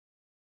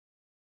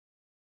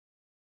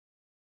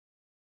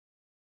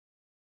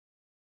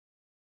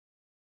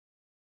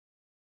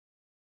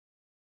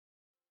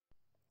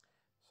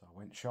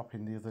went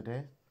shopping the other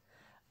day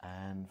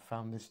and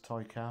found this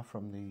toy car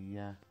from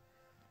the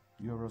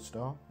Euro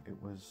store. It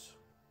was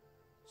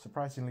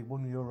surprisingly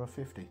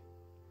 €1.50.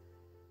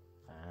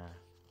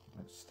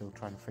 Let's still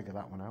try and figure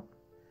that one out.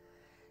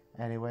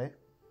 Anyway,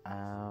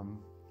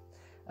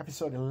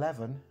 episode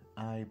 11,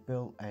 I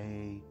built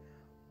a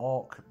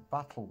Ork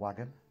battle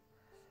wagon.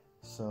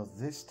 So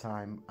this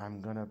time I'm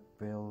gonna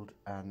build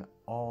an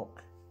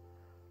Ork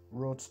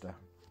Roadster.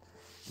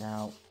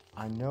 Now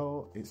I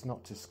know it's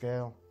not to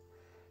scale,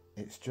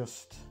 it's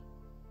just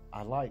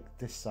I like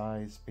this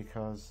size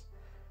because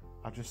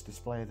I just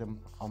display them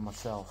on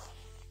myself.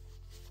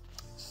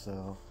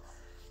 So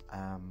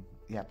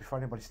yeah, before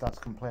anybody starts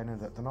complaining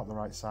that they're not the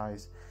right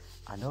size,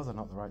 I know they're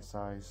not the right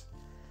size.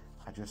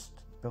 I just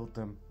build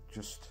them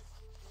just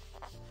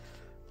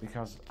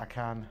because I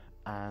can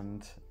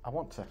and I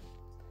want to.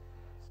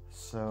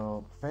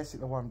 So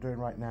basically what I'm doing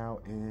right now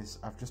is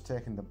I've just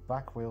taken the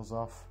back wheels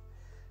off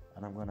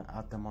and I'm going to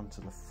add them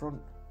onto the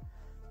front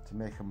to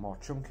make them more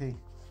chunky,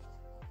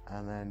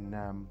 and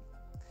then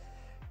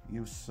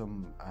use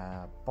some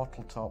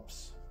bottle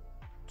tops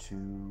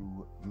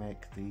to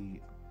make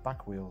the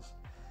back wheels.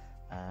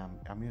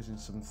 I'm using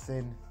some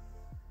thin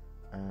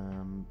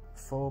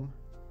foam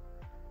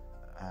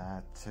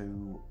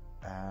to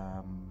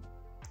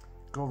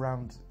go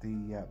around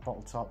the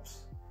bottle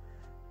tops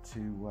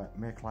to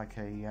make like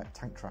a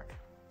tank track.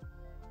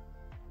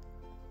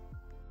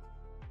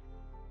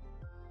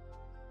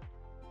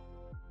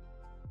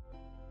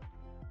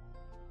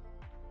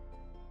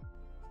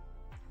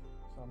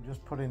 So I'm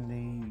just putting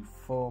the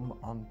foam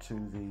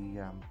onto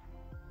the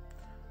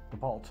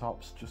bottle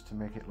tops just to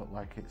make it look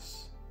like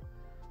it's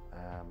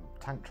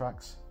tank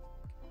tracks,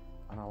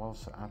 and I'll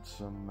also add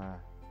some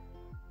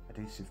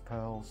adhesive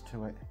pearls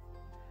to it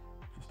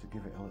just to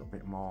give it a little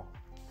bit more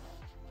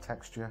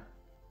texture.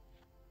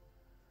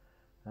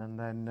 And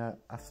then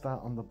I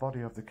start on the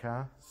body of the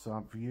car. So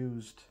I've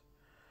used,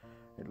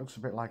 it looks a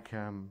bit like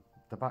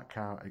the back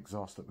car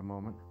exhaust at the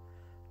moment.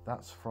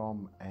 That's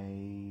from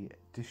a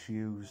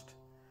disused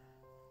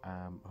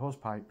hose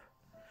pipe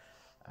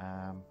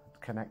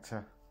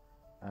connector,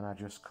 and I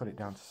just cut it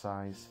down to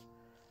size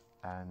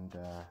and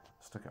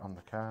stuck it on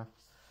the car.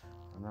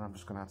 And then I'm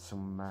just going to add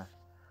some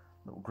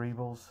little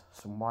greebles,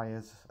 some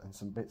wires and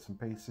some bits and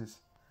pieces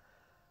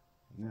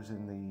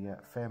using the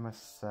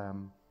famous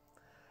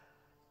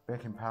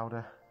baking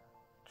powder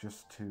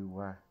just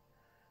to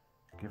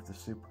give the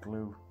super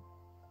glue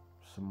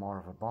some more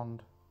of a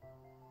bond.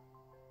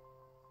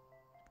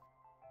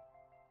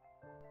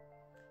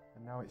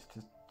 And now it's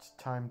just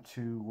time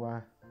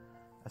to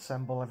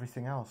assemble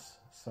everything else.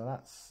 So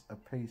that's a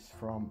piece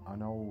from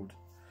an old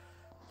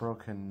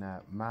broken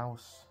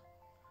mouse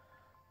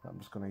that I'm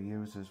just going to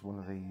use as one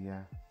of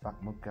the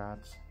back mud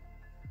guards.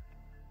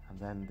 And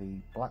then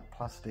the black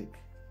plastic,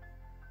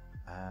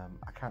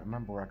 I can't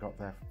remember where I got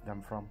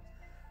them from,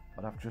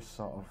 but I've just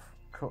sort of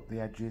cut the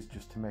edges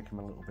just to make them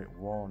a little bit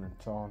worn and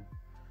torn.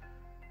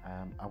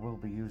 I will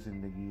be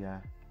using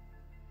the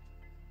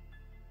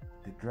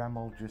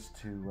Dremel just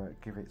to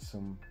give it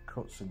some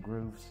cuts and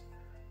grooves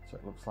so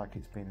it looks like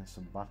it's been in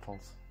some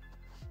battles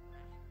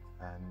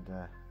and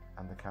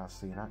the car's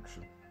seen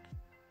action.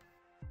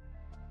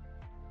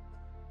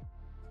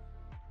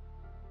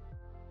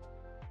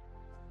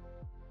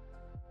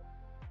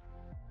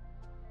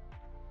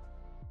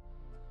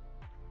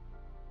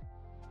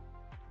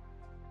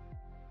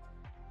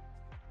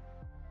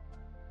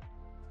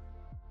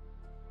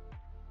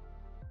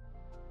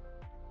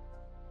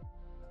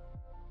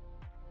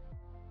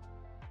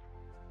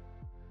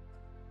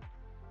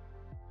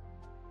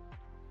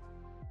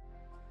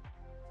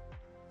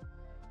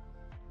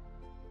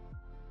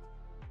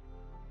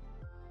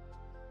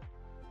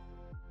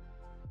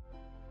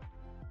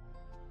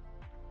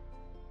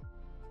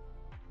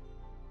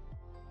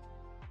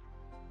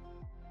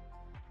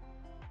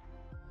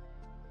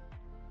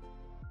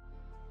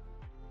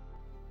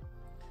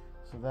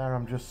 So there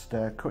I'm just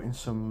cutting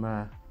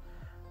some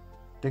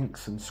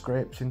dinks and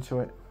scrapes into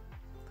it,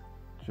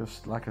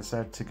 just like I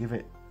said, to give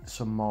it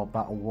some more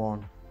battle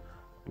worn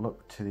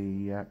look to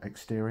the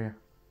exterior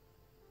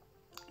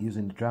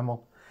using the Dremel.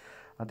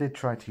 I did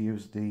try to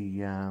use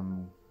the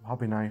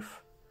hobby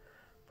knife,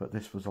 but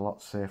this was a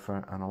lot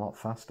safer and a lot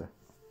faster.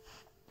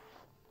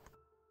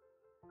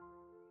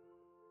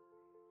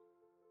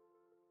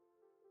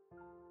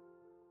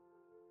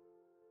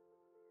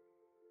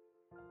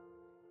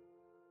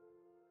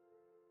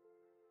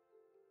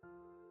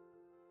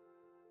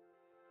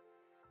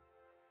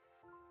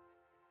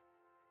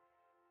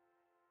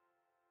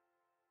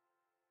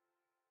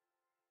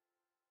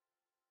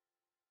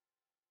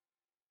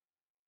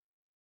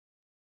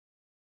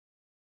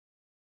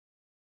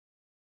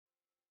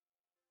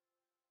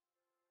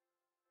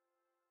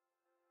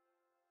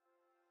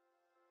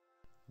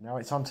 Now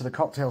it's on to the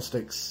cocktail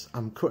sticks.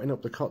 I'm cutting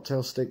up the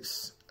cocktail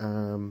sticks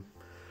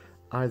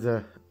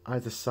either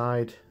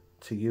side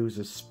to use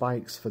as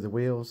spikes for the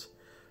wheels,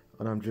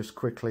 and I'm just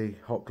quickly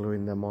hot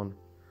gluing them on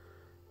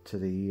to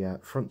the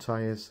front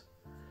tyres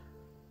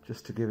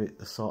just to give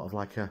it a sort of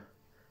like a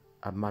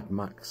Mad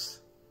Max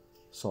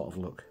sort of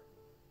look.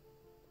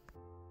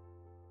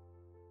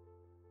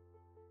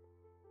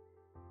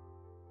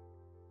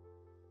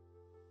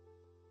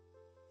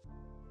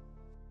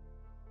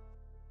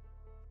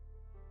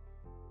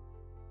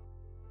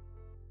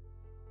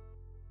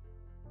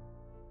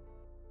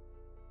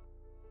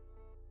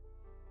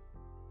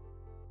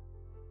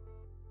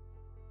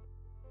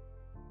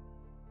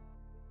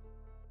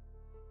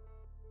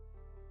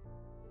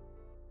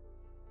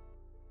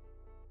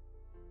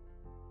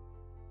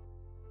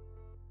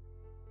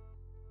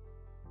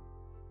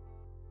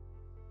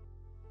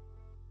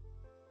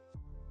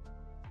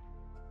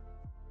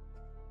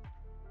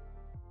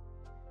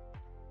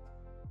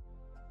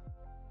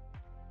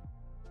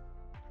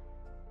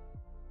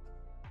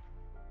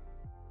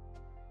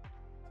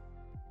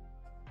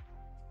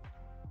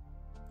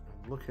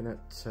 Looking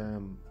at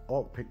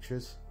Ork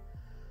pictures,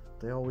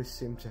 they always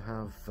seem to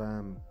have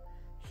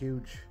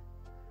huge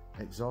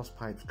exhaust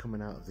pipes coming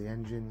out of the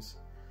engines,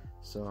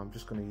 so I'm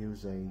just going to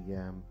use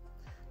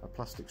a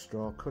plastic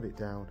straw, cut it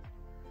down,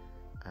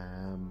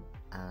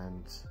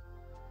 and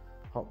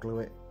hot glue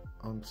it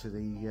onto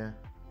the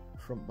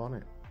front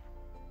bonnet.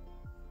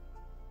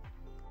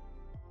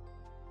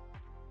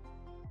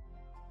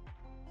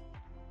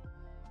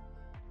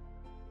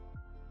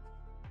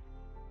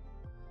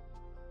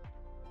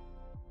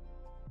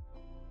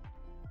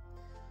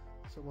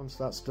 So once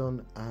that's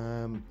done,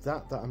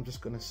 that I'm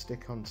just going to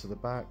stick onto the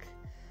back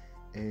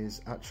is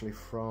actually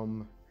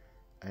from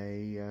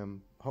a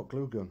hot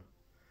glue gun.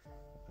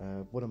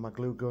 One of my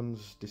glue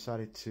guns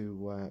decided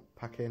to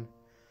pack in,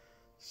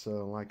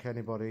 so like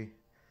anybody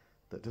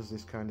that does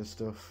this kind of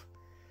stuff,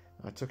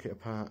 I took it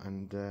apart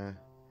and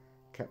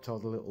kept all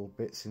the little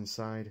bits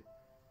inside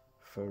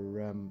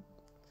for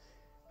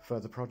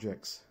further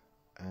projects.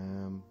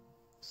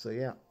 So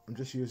yeah, I'm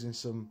just using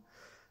some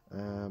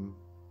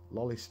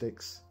lolly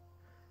sticks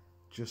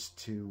just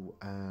to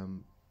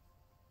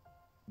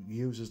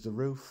use as the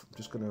roof. I'm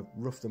just going to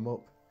rough them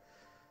up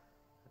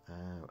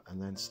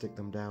and then stick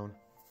them down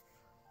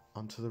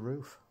onto the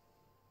roof.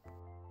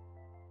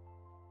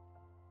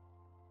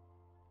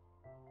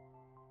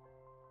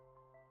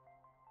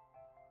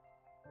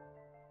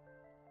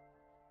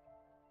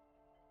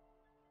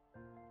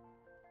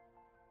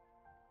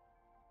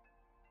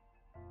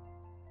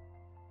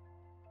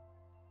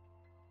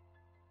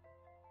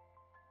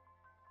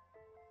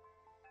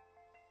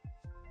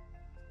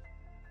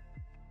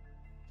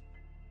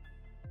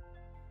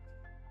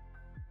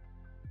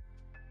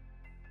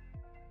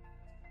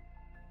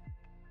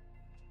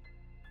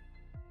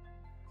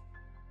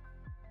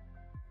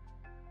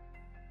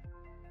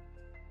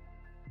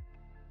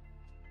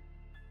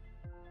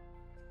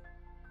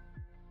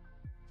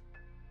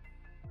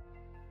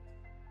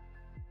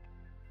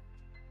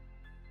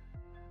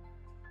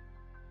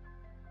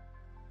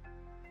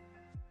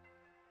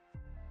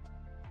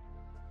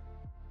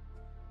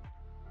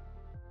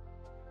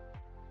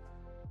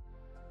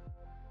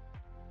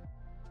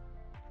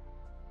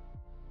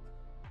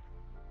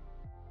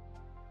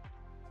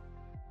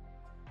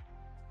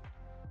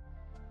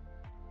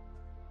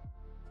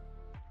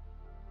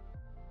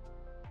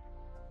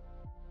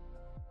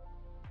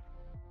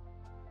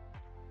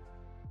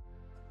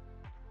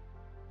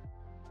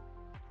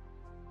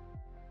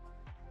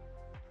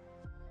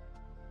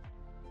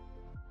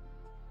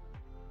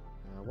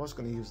 I was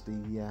going to use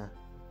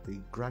the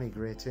granny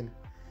grating,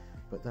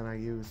 but then I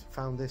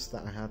found this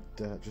that I had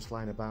just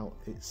lying about.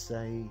 It's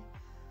a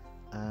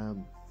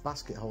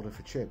basket holder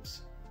for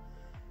chips,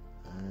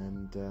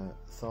 and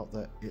thought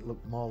that it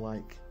looked more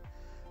like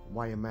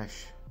wire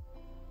mesh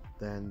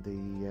than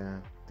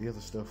the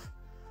other stuff,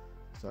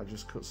 so I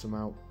just cut some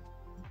out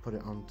and put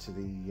it onto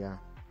the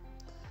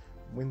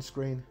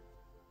windscreen,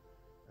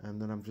 and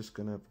then I'm just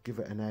going to give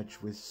it an edge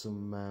with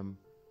some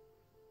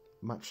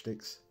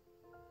matchsticks,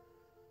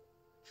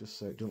 just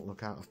so it doesn't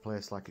look out of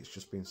place like it's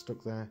just been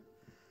stuck there.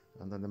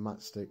 And then the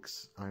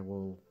matchsticks I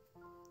will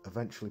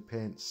eventually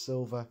paint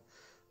silver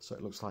so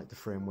it looks like the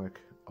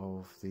framework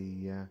of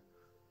the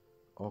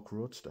Ork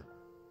Roadster.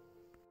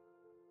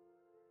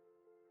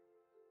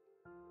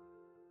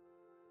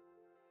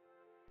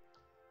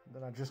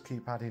 Then I just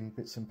keep adding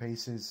bits and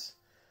pieces,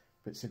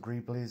 bits of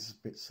greeblies,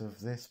 bits of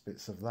this,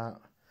 bits of that,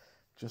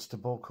 just to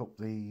bulk up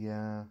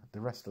the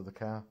rest of the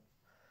car.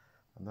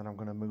 And then I'm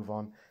going to move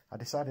on. I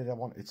decided I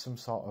wanted some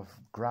sort of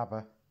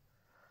grabber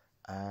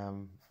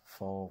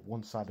for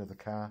one side of the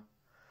car,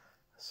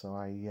 so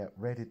I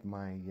raided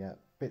my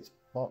bits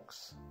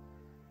box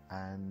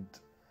and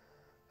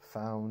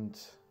found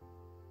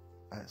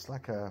it's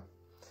like a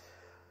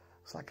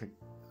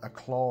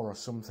claw or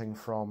something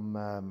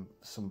from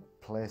some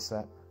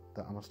playset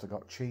that I must have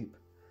got cheap.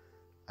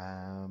 So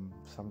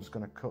I'm just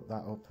going to cut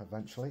that up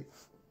eventually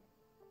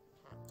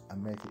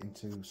and make it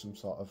into some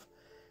sort of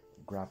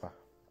grabber.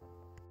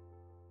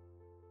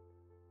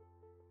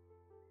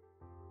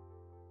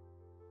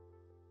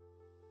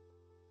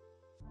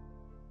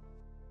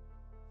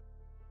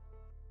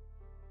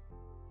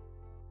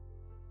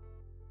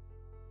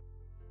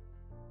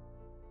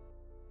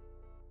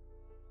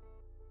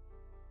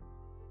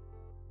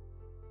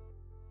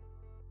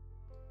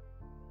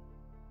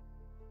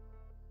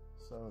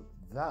 So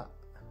that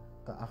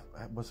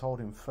I was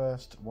holding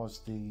first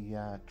was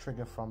the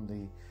trigger from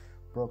the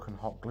broken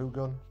hot glue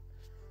gun,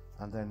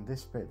 and then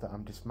this bit that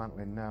I'm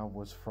dismantling now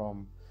was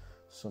from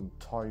some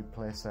toy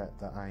playset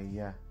that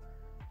I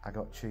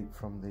got cheap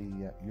from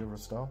the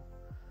Eurostore,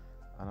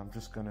 and I'm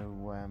just going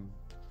to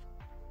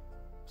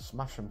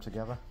smash them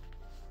together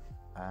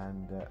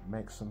and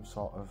make some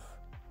sort of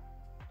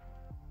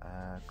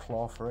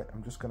claw for it.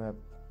 I'm just going to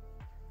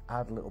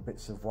add little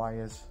bits of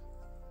wires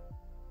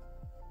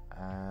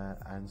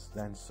and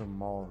then some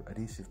more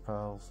adhesive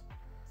pearls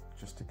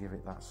just to give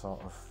it that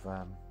sort of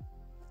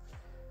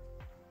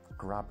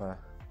grabber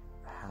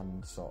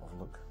hand sort of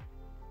look.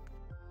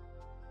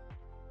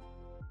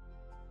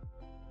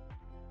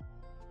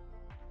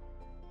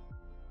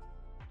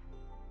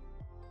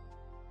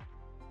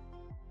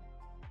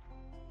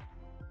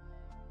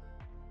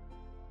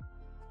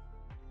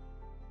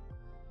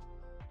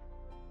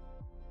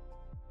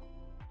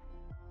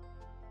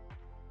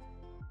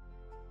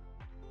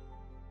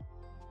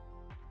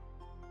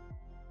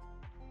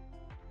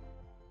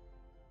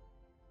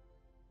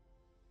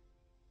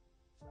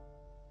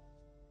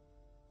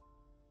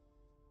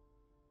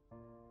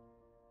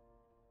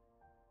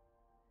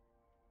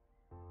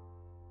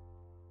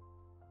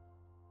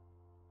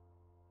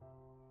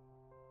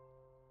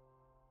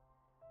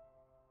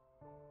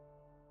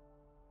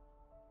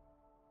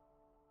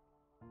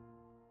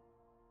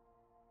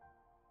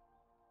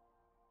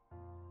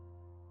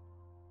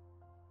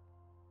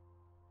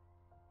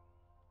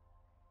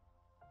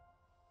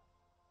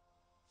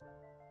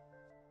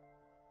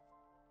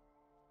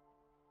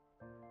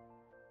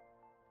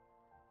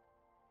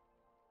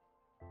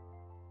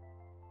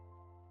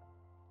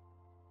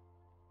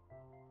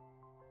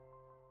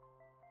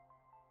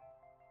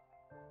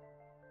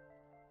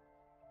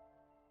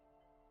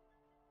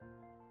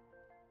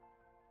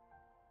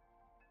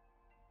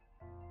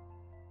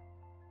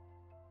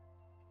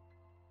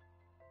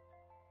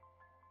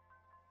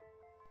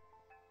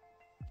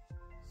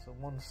 So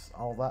once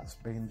all that's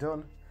been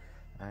done,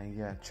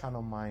 I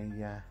channel my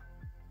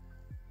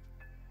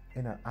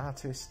inner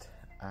artist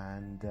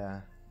and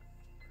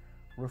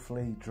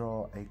roughly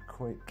draw a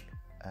quick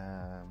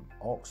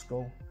orc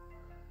skull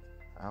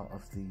out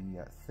of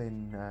the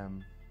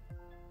thin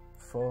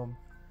foam,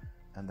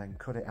 and then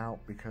cut it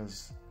out,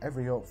 because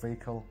every orc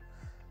vehicle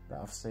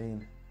that I've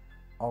seen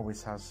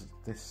always has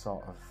this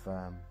sort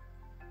of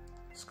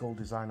skull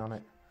design on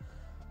it.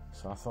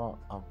 So I thought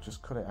I'll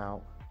just cut it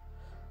out,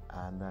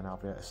 and then I'll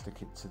be able to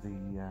stick it to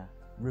the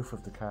roof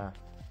of the car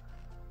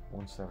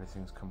once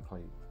everything's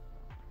complete.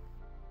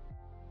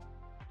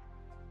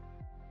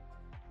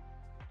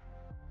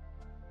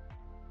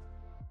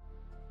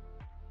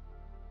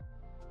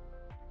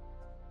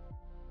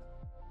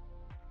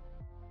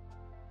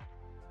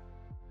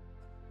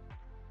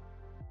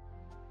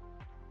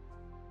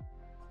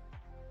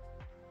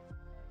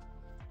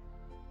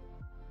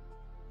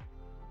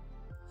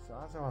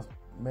 So as I was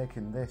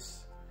making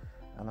this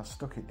and I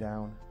stuck it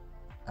down,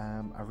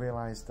 I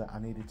realised that I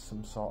needed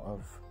some sort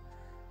of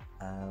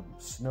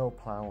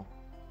snowplow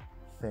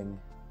thing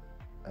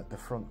at the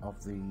front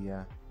of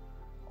the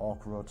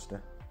Ork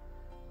Roadster.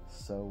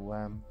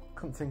 So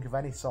couldn't think of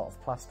any sort of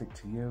plastic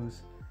to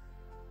use.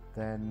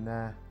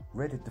 Then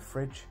raided the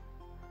fridge.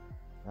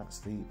 That's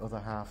the other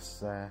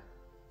half's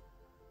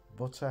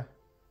butter,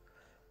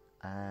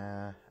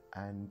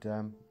 and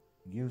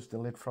used the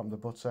lid from the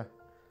butter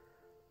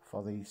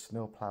for the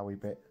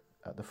snowplowy bit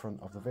at the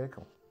front of the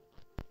vehicle.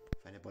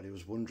 If anybody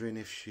was wondering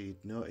if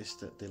she'd noticed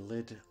that the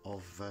lid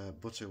of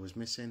butter was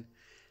missing,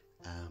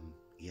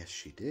 yes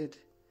she did,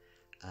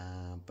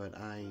 but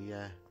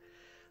I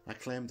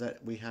claimed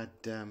that we had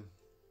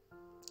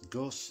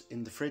ghosts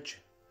in the fridge,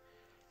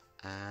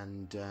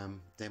 and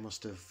they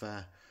must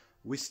have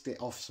whisked it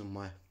off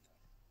somewhere.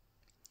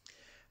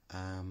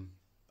 I'm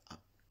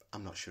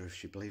not sure if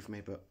she believed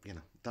me, but you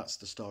know, that's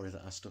the story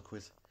that I stuck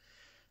with.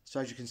 So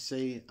as you can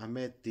see, I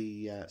made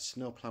the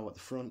snowplow at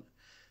the front.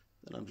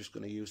 Then I'm just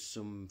going to use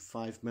some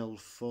 5mm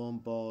foam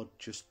board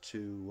just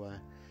to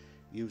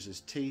use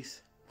as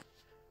teeth,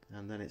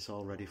 and then it's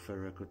all ready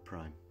for a good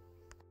prime.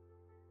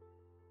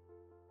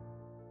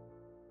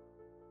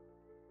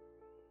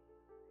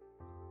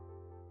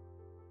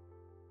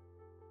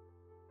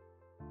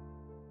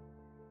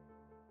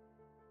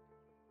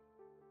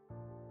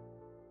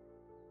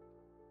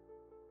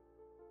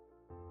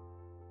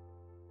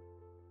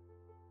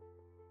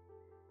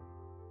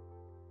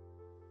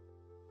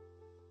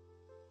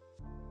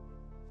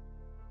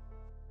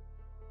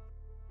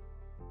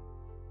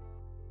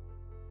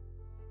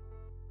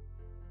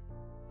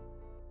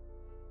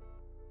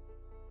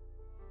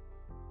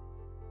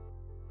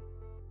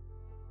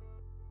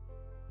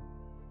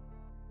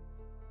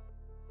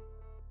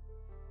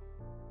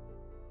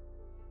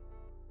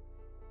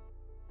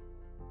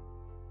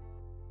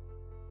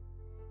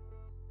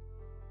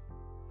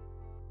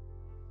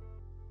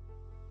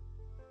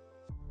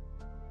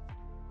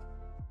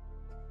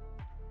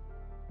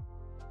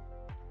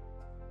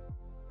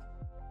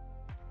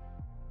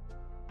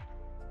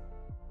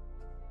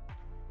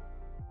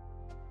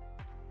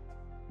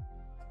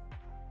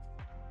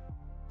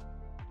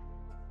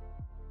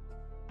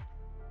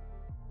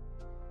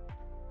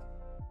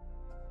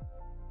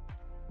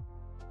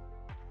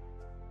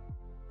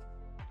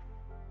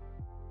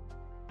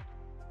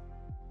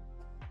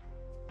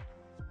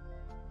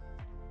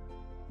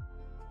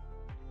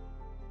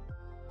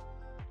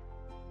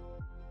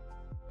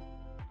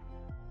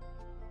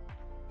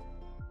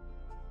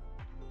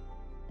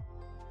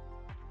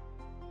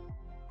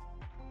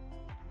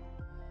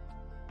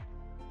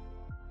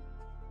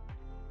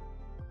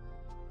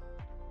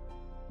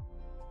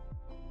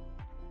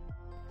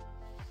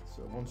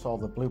 So once all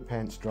the blue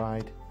paint's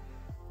dried,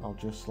 I'll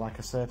just, like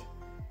I said,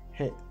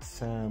 hit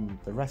the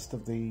rest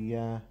of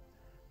the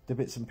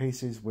bits and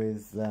pieces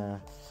with a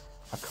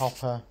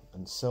copper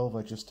and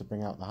silver just to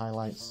bring out the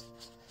highlights,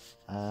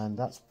 and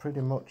that's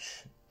pretty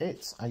much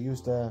it. I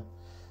used a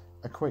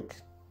quick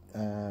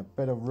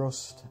bit of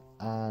rust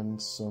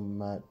and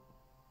some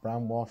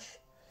brown wash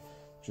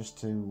just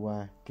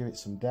to give it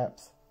some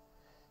depth,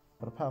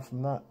 but apart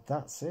from that,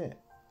 that's it.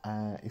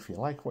 If you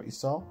like what you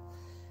saw,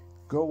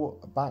 go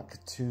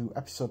back to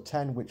episode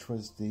 10, which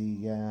was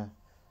the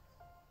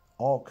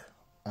Ork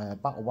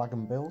battle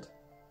wagon build,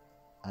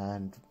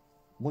 and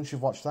once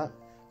you've watched that,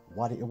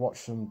 why don't you watch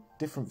some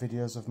different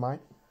videos of mine?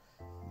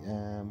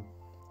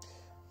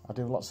 I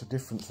do lots of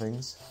different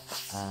things.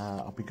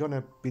 I'll be going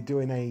to be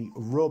doing a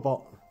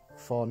robot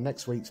for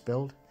next week's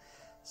build,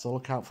 so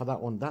look out for that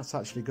one. That's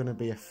actually going to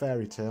be a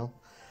fairy tale,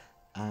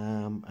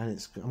 and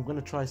I'm going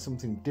to try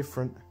something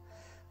different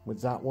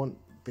with that one,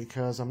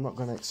 because I'm not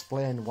going to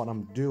explain what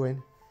I'm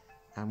doing.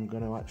 I'm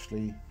going to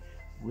actually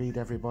read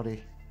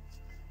everybody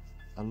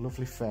a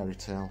lovely fairy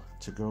tale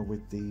to go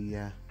with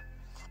the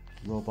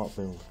robot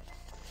build.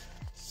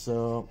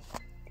 So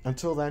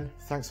until then,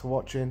 thanks for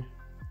watching,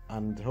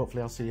 and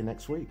hopefully I'll see you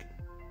next week.